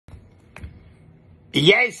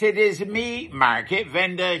Yes, it is me, Market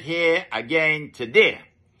Vendor, here again today.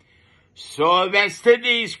 So West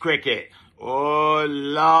Indies cricket. Oh,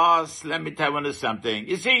 lost. Let me tell you something.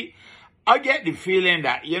 You see, I get the feeling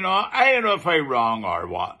that, I don't know if I'm wrong or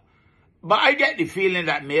what, but I get the feeling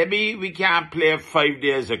that maybe we can't play 5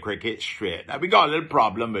 days of cricket straight. Now, we got a little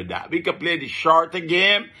problem with that. We could play the shorter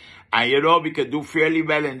game, and, we could do fairly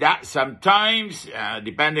well in that sometimes,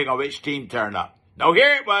 depending on which team turn up. Now,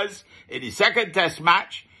 here it was, in the second test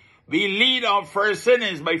match, we lead on first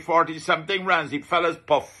innings by 40-something runs. The fellas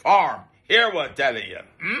perform. Here what I'm telling you.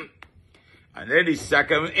 And then the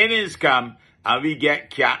second innings come, and we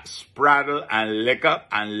get cat spraddle and lick up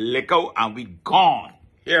and lick out, and we gone.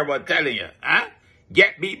 Here what I'm telling you.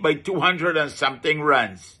 Get beat by 200 and something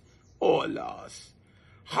runs. Oh, loss.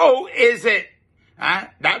 How is it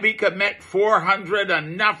that we could make 400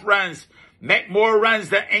 and enough runs, make more runs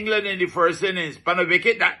than England in the first innings, but a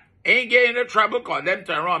wicket that ain't getting into trouble because them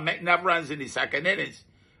turn around make enough runs in the second innings.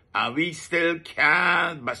 And we still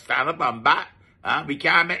can't stand up and bat. We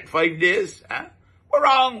can't make 5 days. We're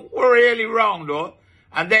wrong. We're really wrong, though.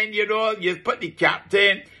 And then, you put the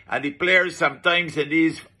captain and the players sometimes in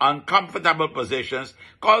these uncomfortable positions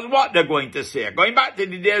because what they're going to say. Going back to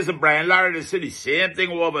the days of Brian Lara, they say the same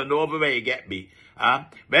thing over and over where you get beat. Well,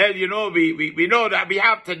 we know that we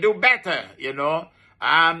have to do better,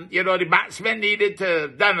 the batsmen needed to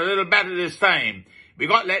have done a little better this time. We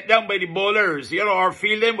got let down by the bowlers, our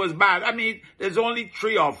fielding was bad. I mean, there's only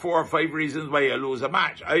 3 or 4 or 5 reasons why you lose a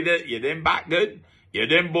match. Either you didn't bat good, you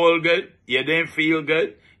didn't bowl good, you didn't feel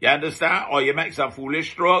good, you understand? Or you make some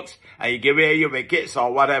foolish strokes and you give away your wickets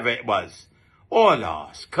or whatever it was. Oh,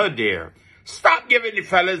 loss, Kadir. Stop giving the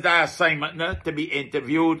fellas that assignment to be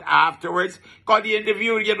interviewed afterwards. Because the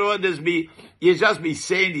interview, you just be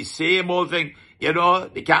saying the same old thing.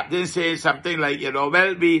 The captain says something like, well,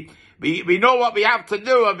 we know what we have to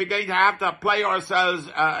do and we're going to have to apply ourselves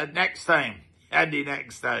next time. And the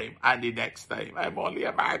next time. And the next time. I'm only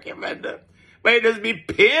a market vendor. But it must be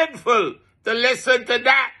painful to listen to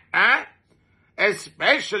that.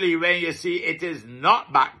 Especially when you see it is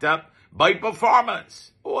not backed up by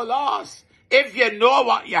performance. Oh, loss. If you know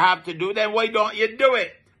what you have to do, then why don't you do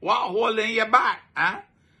it? What holding you back?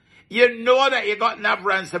 You know that you got enough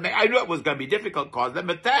runs to make. I knew it was going to be difficult because let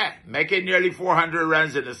me tell you, making nearly 400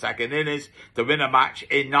 runs in the second innings to win a match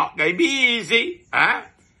ain't not going to be easy.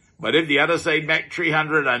 But if the other side make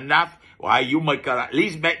 300 enough, why, you might at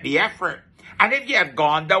least make the effort. And if you had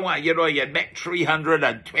gone down, you'd make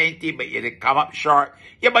 320, but you'd come up short,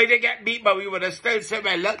 you might have get beat, but we would have still said,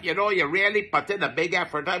 well, look, you really put in a big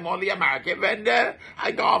effort. I'm only a market vendor.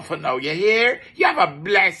 I go off for now. You hear? You have a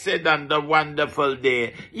blessed and a wonderful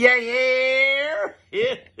day. You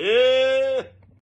hear?